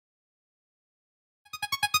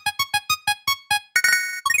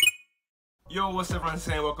Yo, what's everyone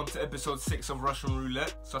saying? Welcome to episode 6 of Russian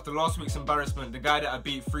Roulette. So after last week's embarrassment, the guy that I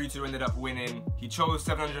beat 3-2 ended up winning. He chose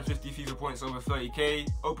 750 FIFA points over 30k,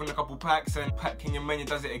 opened a couple packs, and King Amenyah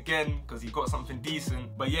does it again because he got something decent.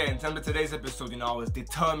 But yeah, in terms of today's episode, I was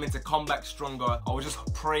determined to come back stronger. I was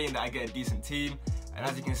just praying that I get a decent team. And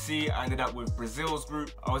as you can see, I ended up with Brazil's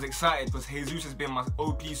group. I was excited because Jesus has been my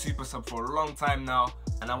OP super sub for a long time now.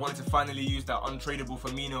 And I wanted to finally use that untradeable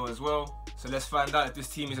Firmino as well. So let's find out if this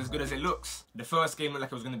team is as good as it looks. The first game looked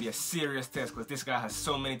like it was going to be a serious test because this guy has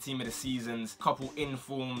so many team of the seasons, couple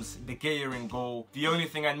informs, De Gea in goal. The only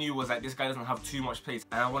thing I knew was that this guy doesn't have too much pace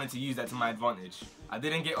and I wanted to use that to my advantage. I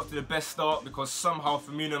didn't get off to the best start because somehow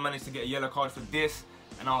Firmino managed to get a yellow card for this.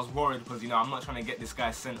 And I was worried because, I'm not trying to get this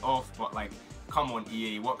guy sent off, but like, come on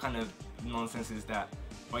EA, what kind of nonsense is that?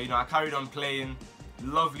 But I carried on playing.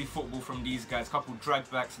 Lovely football from these guys, couple drag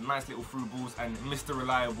backs, nice little through balls, and Mr.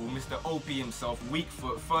 Reliable, Mr. OP himself, weak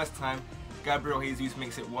foot, first time, Gabriel Jesus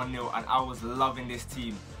makes it 1-0, and I was loving this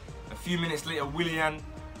team. A few minutes later, Willian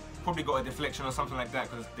probably got a deflection or something like that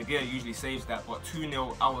because De Gea usually saves that, but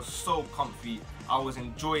 2-0, I was so comfy, I was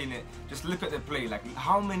enjoying it. Just look at the play, like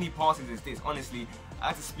how many passes is this? Honestly, I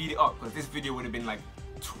had to speed it up because this video would have been like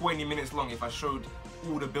 20 minutes long if I showed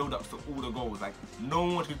all the build-ups to all the goals. Like, no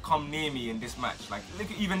one could come near me in this match. Like, look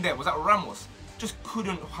at even there, was that Ramos? Just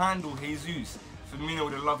couldn't handle Jesus. Firmino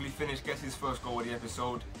with a lovely finish, gets his first goal of the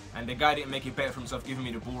episode. And the guy didn't make it better for himself, giving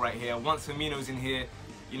me the ball right here. Once Firmino's in here,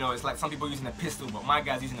 it's like some people using a pistol, but my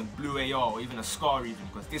guy's using a blue AR or even a SCAR even,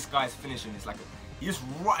 because this guy's finishing, it's like he just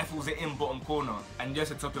rifles it in bottom corner. And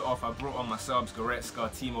just to top it off, I brought on my subs, Goretzka,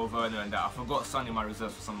 Timo Werner, and that. I forgot Son in my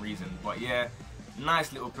reserves for some reason, but yeah.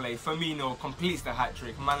 Nice little play. Firmino completes the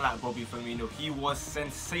hat-trick. Man like Bobby Firmino, he was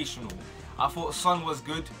sensational. I thought Son was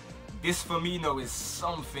good. This Firmino is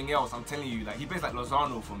something else, I'm telling you. Like, he plays like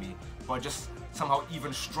Lozano for me, but just somehow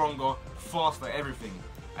even stronger, faster, everything.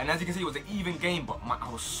 And as you can see, it was an even game, but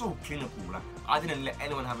I was so clinical. Like, I didn't let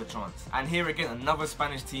anyone have a chance. And here again, another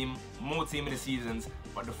Spanish team, more team of the seasons,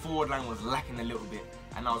 but the forward line was lacking a little bit,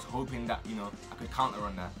 and I was hoping that, I could counter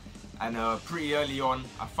on that. And pretty early on,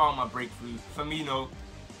 I found my breakthrough. Firmino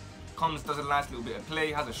comes, does a nice little bit of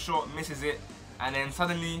play, has a shot, misses it, and then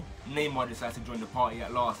suddenly Neymar decides to join the party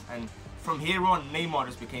at last. And from here on, Neymar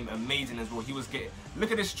just became amazing as well. He was getting, look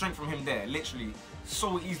at this strength from him there, literally,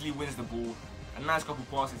 so easily wins the ball. A nice couple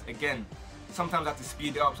passes. Again, sometimes I have to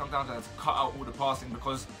speed it up, sometimes I have to cut out all the passing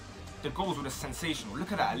because the goals were just sensational.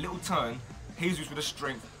 Look at that, a little turn, Jesus with a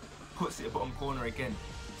strength, puts it at bottom corner again.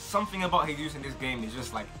 Something about Jesus in this game is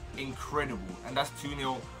just like incredible, and that's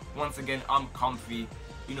 2-0. Once again, I'm comfy.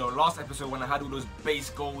 Last episode when I had all those base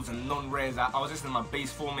goals and non-rares, I was just in my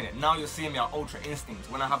base 4-minute. Now you're seeing me at Ultra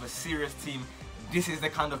Instinct. When I have a serious team, this is the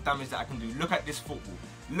kind of damage that I can do. Look at this football.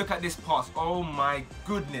 Look at this pass. Oh my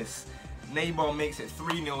goodness. Neymar makes it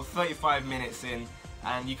 3-0, 35 minutes in,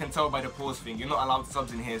 and you can tell by the pause thing, you're not allowed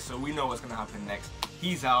subs in here, so we know what's going to happen next.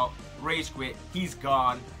 He's out, rage quit, he's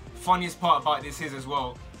gone. Funniest part about this is as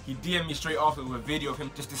well, he DM'd me straight after with a video of him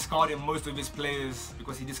just discarding most of his players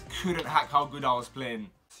because he just couldn't hack how good I was playing.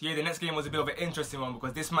 So yeah, the next game was a bit of an interesting one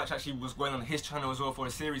because this match actually was going on his channel as well for a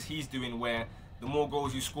series he's doing where the more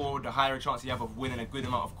goals you score, the higher chance you have of winning a good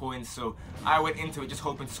amount of coins. So I went into it just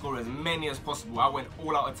hoping to score as many as possible. I went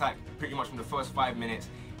all out attack pretty much from the first 5 minutes,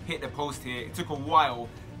 hit the post here. It took a while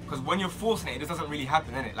because when you're forcing it, this doesn't really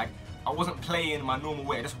happen, innit? Like, I wasn't playing my normal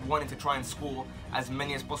way, I just wanted to try and score as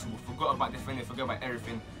many as possible. Forgot about defending, forgot about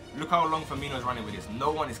everything. Look how long Firmino's running with this.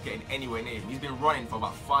 No one is getting anywhere near him. He's been running for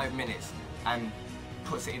about 5 minutes and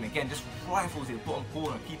puts it in again. Just rifles it bottom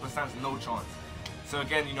corner. Keeper stands no chance. So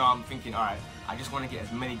again, I'm thinking, alright, I just want to get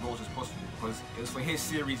as many goals as possible because it was for his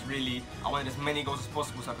series really. I wanted as many goals as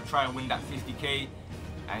possible so I could try and win that 50k.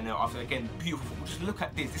 And after, again, beautiful football. Just look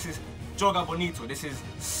at this. This is Joga Bonito. This is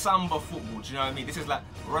Samba football. Do you know what I mean? This is like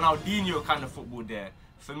Ronaldinho kind of football there.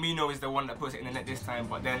 Firmino is the one that puts it in the net this time.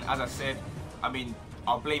 But then, as I said,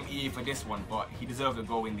 I'll blame EA for this one, but he deserved a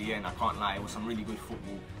goal in the end. I can't lie. It was some really good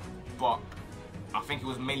football. But I think it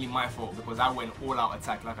was mainly my fault because I went all out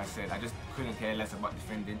attack, like I said. I just couldn't care less about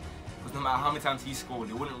defending. Because no matter how many times he scored,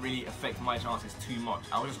 it wouldn't really affect my chances too much.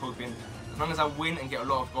 I was just hoping, as long as I win and get a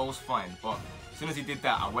lot of goals, fine. But as soon as he did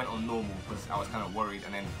that, I went on normal because I was kind of worried.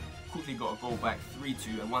 And then quickly got a goal back,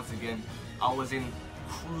 3-2. And once again, I was in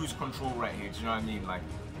cruise control right here. Do you know what I mean? Like,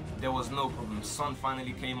 there was no problem. Son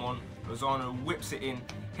finally came on. Lozano whips it in.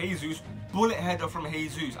 Jesus, bullet header from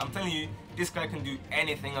Jesus. I'm telling you, this guy can do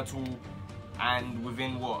anything at all. And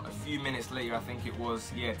within what, a few minutes later, I think it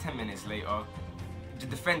was, yeah, 10 minutes later, the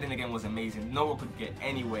defending again was amazing. No one could get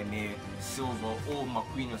anywhere near Silva or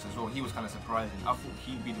Marquinhos as well. He was kind of surprising. I thought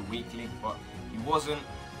he'd be the weak link, but he wasn't.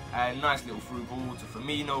 And nice little through ball to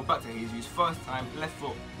Firmino, back to Jesus, first time, left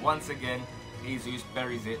foot, once again, Jesus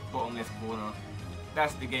buries it, bottom left corner.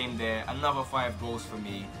 That's the game there, another 5 goals for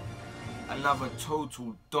me, another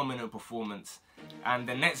total dominant performance. And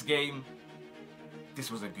the next game, this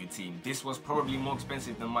was a good team. This was probably more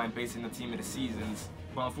expensive than mine based on the team of the seasons.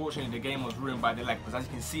 But unfortunately, the game was ruined by the lag. Because as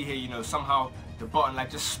you can see here, you know, somehow the button like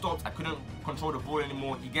just stopped. I couldn't control the ball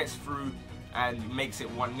anymore. He gets through and makes it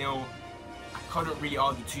 1-0. I couldn't really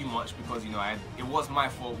argue too much because, you know, it was my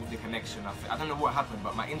fault with the connection. I don't know what happened,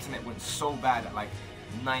 but my internet went so bad at like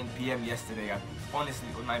 9 PM yesterday. Honestly,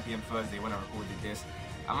 or 9 PM Thursday when I recorded this.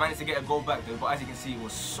 I managed to get a goal back though, but as you can see, it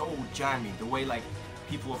was so jammy. The way like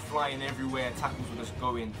people were flying everywhere, tackles were just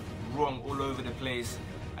going wrong all over the place.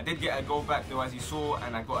 I did get a goal back though, as you saw,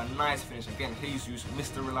 and I got a nice finish again. Jesus,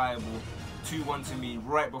 Mr. Reliable, 2-1 to me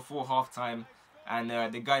right before halftime, and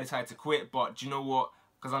the guy decided to quit. But do you know what?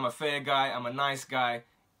 Because I'm a fair guy, I'm a nice guy,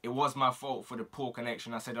 it was my fault for the poor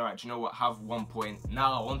connection. I said, all right, do you know what? Have 1 point.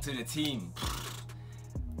 Now onto the team.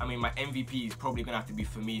 I mean, my MVP is probably going to have to be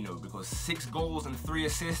Firmino because 6 goals and 3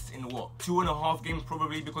 assists in what? 2.5 games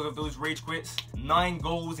probably because of those rage quits. 9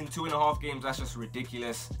 goals in 2.5 games, that's just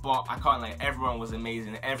ridiculous. But I can't lie, everyone was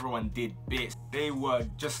amazing. Everyone did bits. They were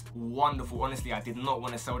just wonderful. Honestly, I did not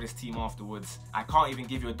want to sell this team afterwards. I can't even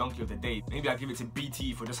give you a donkey of the day. Maybe I'll give it to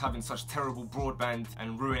BT for just having such terrible broadband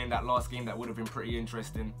and ruining that last game. That would have been pretty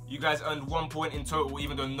interesting. You guys earned 1 point in total,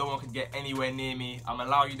 even though no one could get anywhere near me. I'm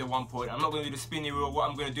allowing you the 1 point. I'm not going to do the spinny wheel. What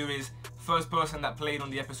I'm going to do is first person that played on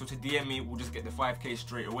the episode to DM me will just get the 5k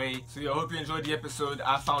straight away. So yeah, I hope you enjoyed the episode.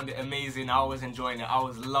 I found it amazing. I was enjoying it. I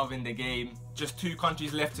was loving the game. Just 2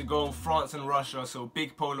 countries left to go, France and Russia, so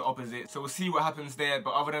big polar opposites. So we'll see what happens there,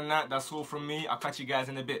 but other than that, that's all from me. I'll catch you guys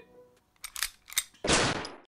in a bit.